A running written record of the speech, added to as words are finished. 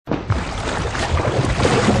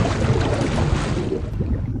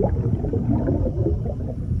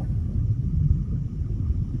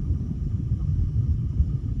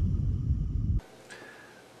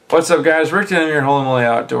What's up, guys? Rick down here, Holy Moly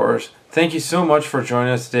Outdoors. Thank you so much for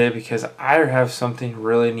joining us today because I have something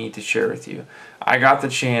really neat to share with you. I got the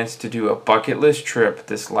chance to do a bucket list trip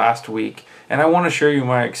this last week, and I want to share you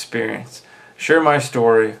my experience, share my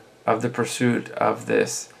story of the pursuit of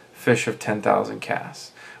this fish of 10,000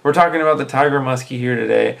 casts. We're talking about the tiger muskie here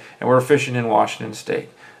today, and we're fishing in Washington State.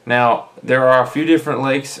 Now, there are a few different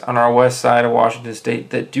lakes on our west side of Washington State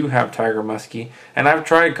that do have tiger muskie, and I've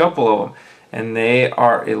tried a couple of them. And they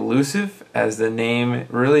are elusive, as the name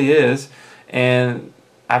really is, and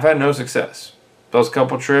I've had no success. Those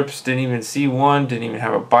couple trips, didn't even see one, didn't even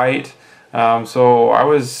have a bite, so I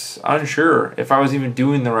was unsure if I was even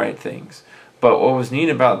doing the right things. But what was neat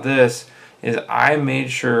about this is I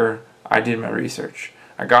made sure I did my research.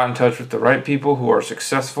 I got in touch with the right people who are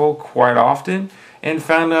successful quite often and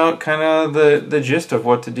found out kind of the gist of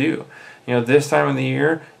what to do. You know, this time of the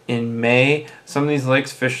year, in May, some of these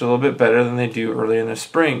lakes fish a little bit better than they do early in the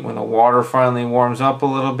spring. When the water finally warms up a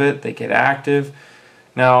little bit, they get active.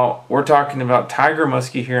 Now, we're talking about tiger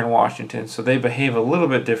muskie here in Washington, so they behave a little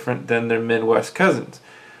bit different than their Midwest cousins.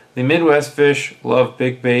 The Midwest fish love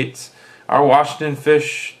big baits. Our Washington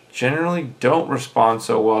fish generally don't respond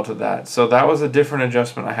so well to that. So that was a different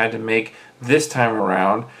adjustment I had to make this time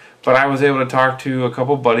around. But I was able to talk to a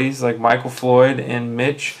couple buddies like Michael Floyd and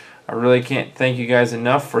Mitch. I really can't thank you guys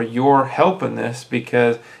enough for your help in this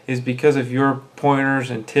because of your pointers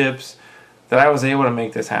and tips that I was able to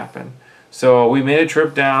make this happen. So we made a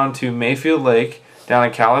trip down to Mayfield Lake down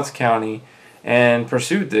in Cowlitz County and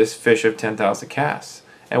pursued this fish of 10,000 casts.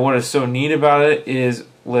 And what is so neat about it is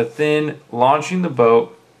within launching the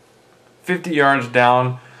boat 50 yards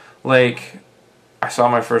down lake, I saw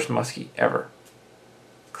my first muskie ever.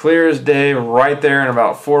 Clear as day, right there in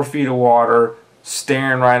about 4 feet of water,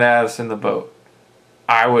 staring right at us in the boat.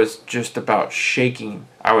 I was just about shaking.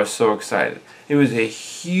 I was so excited. It was a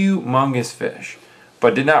humongous fish,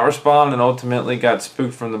 but did not respond and ultimately got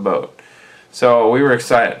spooked from the boat. So we were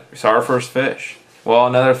excited. We saw our first fish. Well,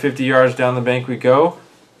 another 50 yards down the bank we go.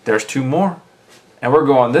 There's two more. And we're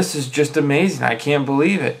going, this is just amazing. I can't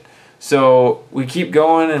believe it. So we keep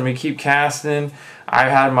going and we keep casting. I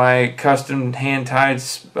had my custom hand-tied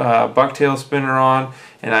bucktail spinner on,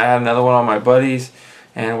 and I had another one on my buddy's,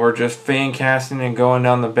 and we're just fan casting and going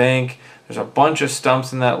down the bank. There's a bunch of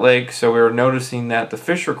stumps in that lake, so we were noticing that the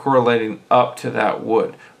fish were correlating up to that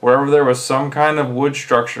wood. Wherever there was some kind of wood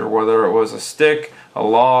structure, whether it was a stick, a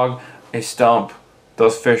log, a stump,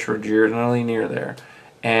 those fish were generally near there.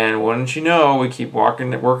 And wouldn't you know, we keep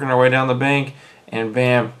working our way down the bank, and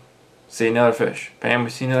bam, see another fish. Bam, we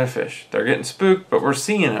see another fish. They're getting spooked, but we're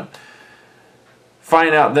seeing them.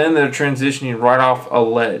 Find out then they're transitioning right off a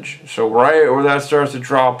ledge. So right where that starts to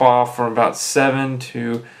drop off from about 7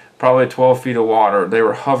 to probably 12 feet of water, they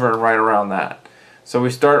were hovering right around that. So we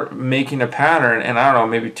start making a pattern, and I don't know,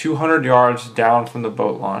 maybe 200 yards down from the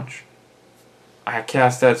boat launch. I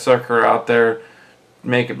cast that sucker out there,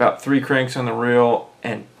 make about 3 cranks on the reel,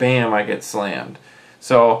 and bam, I get slammed.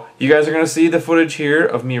 So you guys are going to see the footage here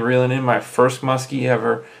of me reeling in my first muskie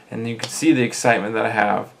ever, and you can see the excitement that I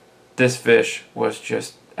have. This fish was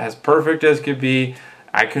just as perfect as could be.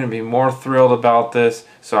 I couldn't be more thrilled about this,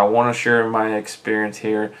 so I want to share my experience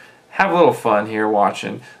here. Have a little fun here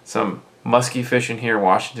watching some muskie fishing here in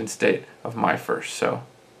Washington State of my first. So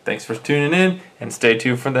thanks for tuning in, and stay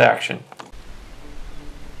tuned for the action.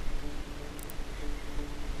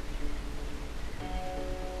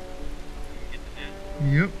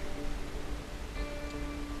 Yep.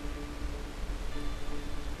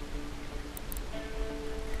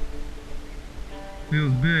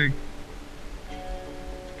 Feels big.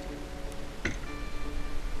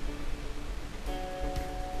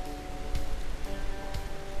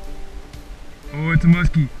 Oh, it's a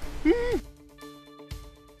muskie. Woo!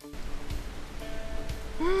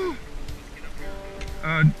 Woo!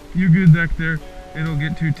 You're good back there. It'll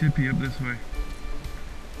get too tippy up this way.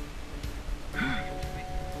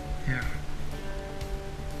 Yeah.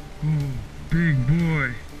 Oh, big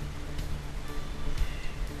boy.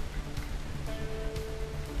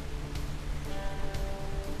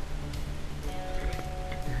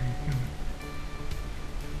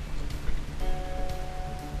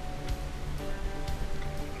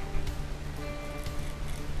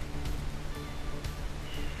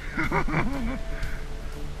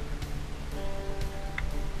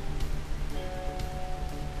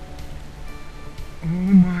 Oh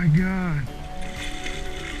my God.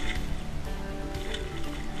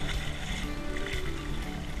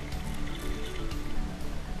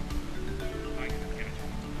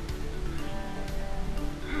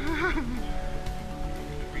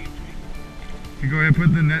 You go ahead and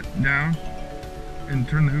put the net down and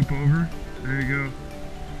turn the hoop over. There you go.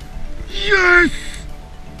 Yes!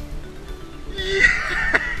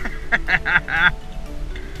 Yeah!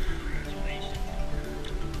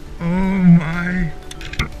 Oh my.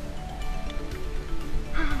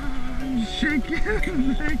 I'm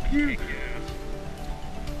shaking. Thank you.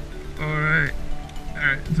 Alright.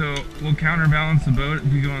 Alright, so we'll counterbalance the boat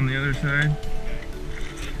if you go on the other side.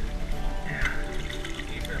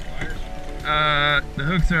 The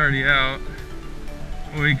hook's already out.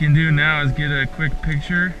 What we can do now is get a quick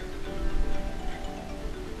picture.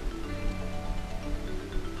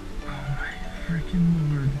 Oh my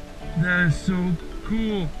freaking lord. That is so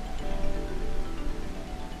cool.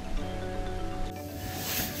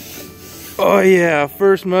 Oh yeah,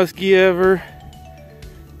 first muskie ever.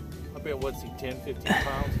 I bet what's he, 10, 15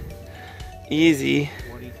 pounds? Easy.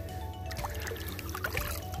 20.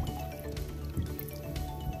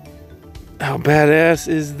 How badass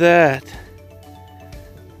is that?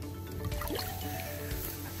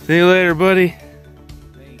 See you later, buddy.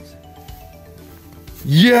 Thanks.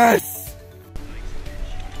 Yes!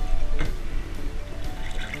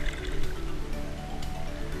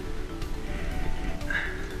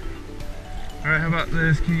 Alright, how about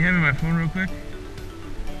this? Can you hand me my phone real quick?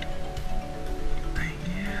 Thank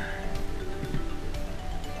you.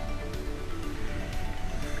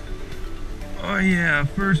 Oh yeah,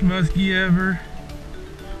 first muskie ever.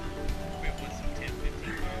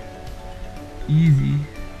 Easy.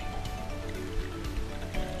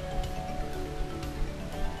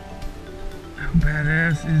 How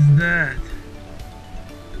badass is that?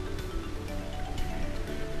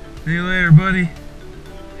 See you later, buddy.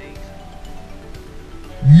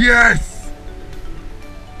 Yes!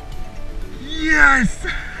 Yes!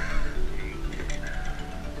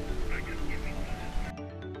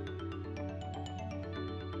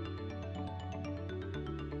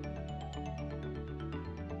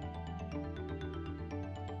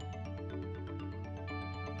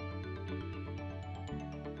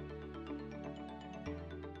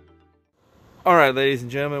 All right, ladies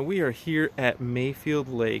and gentlemen, we are here at Mayfield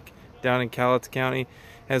Lake down in Cowlitz County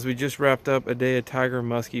as we just wrapped up a day of tiger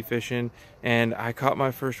muskie fishing, and I caught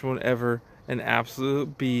my first one ever. An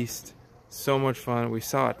absolute beast. So much fun. We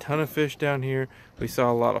saw a ton of fish down here. We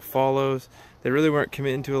saw a lot of follows. They really weren't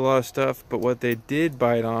committing to a lot of stuff, but what they did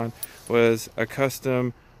bite on was a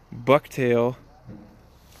custom bucktail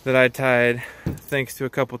that I tied thanks to a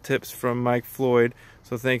couple tips from Mike Floyd.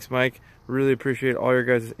 So thanks, Mike. Really appreciate all your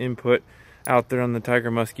guys' input out there on the Tiger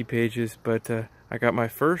Muskie pages. But I got my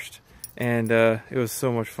first, and it was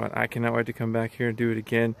so much fun. I cannot wait to come back here and do it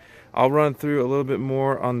again. I'll run through a little bit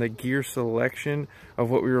more on the gear selection of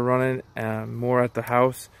what we were running, more at the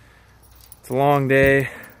house. It's a long day.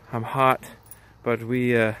 I'm hot, but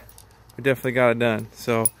we definitely got it done.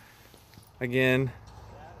 So again,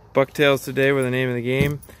 bucktails today were the name of the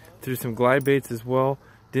game. Threw some glide baits as well.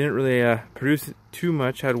 Didn't really produce too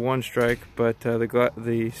much, had one strike, but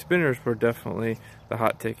the spinners were definitely the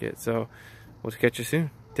hot ticket. So we'll catch you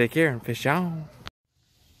soon. Take care and fish on.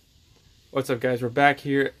 What's up, guys? We're back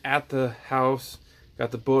here at the house.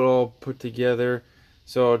 Got the boat all put together.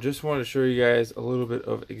 So just wanted to show you guys a little bit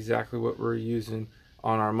of exactly what we're using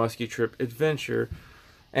on our muskie trip adventure.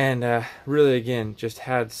 And really, again, just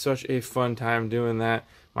had such a fun time doing that.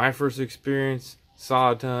 My first experience,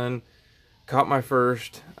 saw a ton. Caught my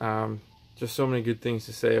first. Just so many good things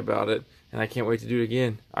to say about it, and I can't wait to do it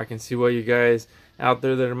again. I can see why you guys out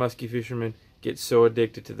there that are muskie fishermen get so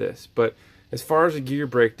addicted to this. But as far as the gear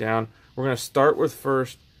breakdown, we're going to start with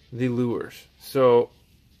first the lures. So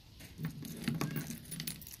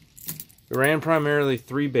we ran primarily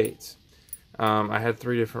 3 baits. I had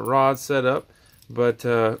 3 different rods set up, but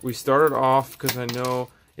we started off, because I know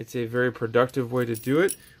it's a very productive way to do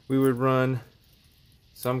it, we would run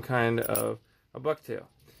some kind of a bucktail.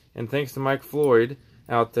 And thanks to Mike Floyd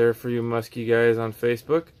out there, for you muskie guys on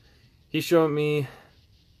Facebook, he showed me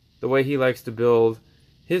the way he likes to build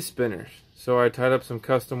his spinners. So I tied up some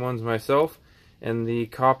custom ones myself, and the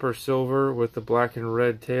copper silver with the black and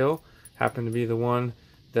red tail happened to be the one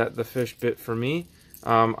that the fish bit for me.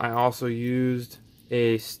 I also used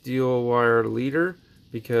a steel wire leader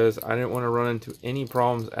because I didn't want to run into any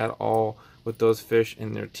problems at all with those fish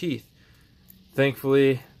and their teeth.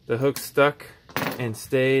 Thankfully, the hook stuck and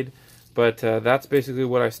stayed, but that's basically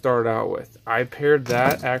what I started out with. I paired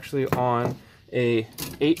that actually on a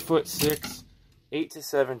 8'6",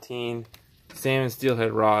 8-17 salmon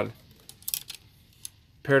steelhead rod,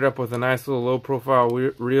 paired up with a nice little low profile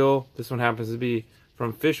reel. This one happens to be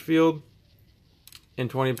from Fishfield, and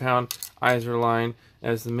 20-pound Iser line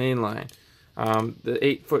as the main line. The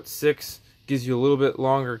 8'6" gives you a little bit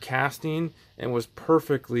longer casting and was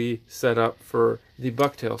perfectly set up for the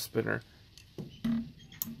bucktail spinner.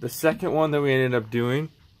 The second one that we ended up doing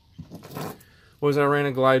was I ran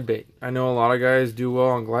a glide bait. I know a lot of guys do well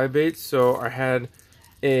on glide baits, so I had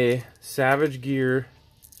a Savage Gear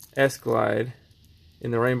S-Glide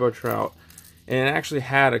in the rainbow trout, and it actually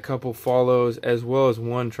had a couple follows as well as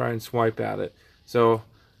one try and swipe at it. So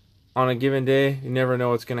on a given day, you never know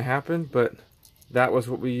what's going to happen, but that was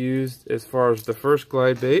what we used as far as the first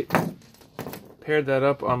glide bait. Paired that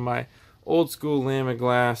up on my old school Lamb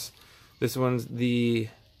Glass. This one's the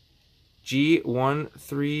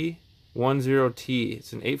G1310T.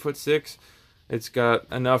 It's an 8'6". It's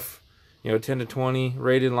got enough, 10 to 20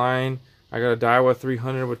 rated line. I got a Daiwa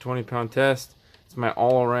 300 with 20-pound test. It's my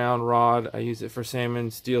all-around rod. I use it for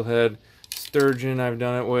salmon, steelhead, sturgeon. I've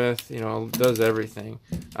done it with. It does everything.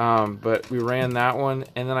 But we ran that one,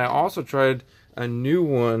 and then I also tried a new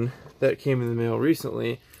one that came in the mail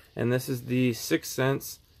recently, and this is the 6th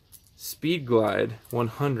Sense Speed Glide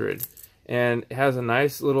 100, and it has a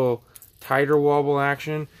nice little tighter wobble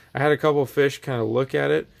action. I had a couple fish kind of look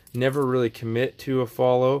at it, never really commit to a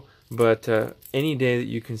follow, but any day that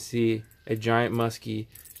you can see a giant muskie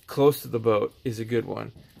close to the boat is a good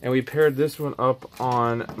one. And we paired this one up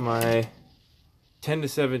on my 10 to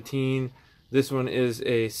 17. This one is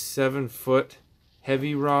a 7-foot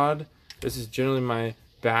heavy rod. This is generally my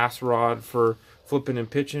bass rod for flipping and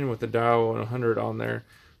pitching with the Daiwa 100 on there,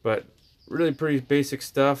 but really pretty basic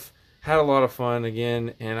stuff. Had a lot of fun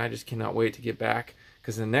again, and I just cannot wait to get back,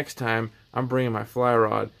 because the next time I'm bringing my fly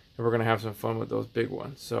rod and we're gonna have some fun with those big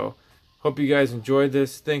ones. So hope you guys enjoyed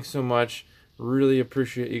this. Thanks so much. Really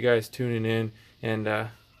appreciate you guys tuning in, and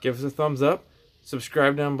give us a thumbs up,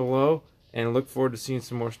 subscribe down below, and look forward to seeing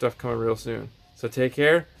some more stuff coming real soon. So take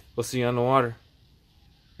care. We'll see you on the water.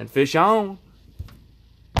 And fish on!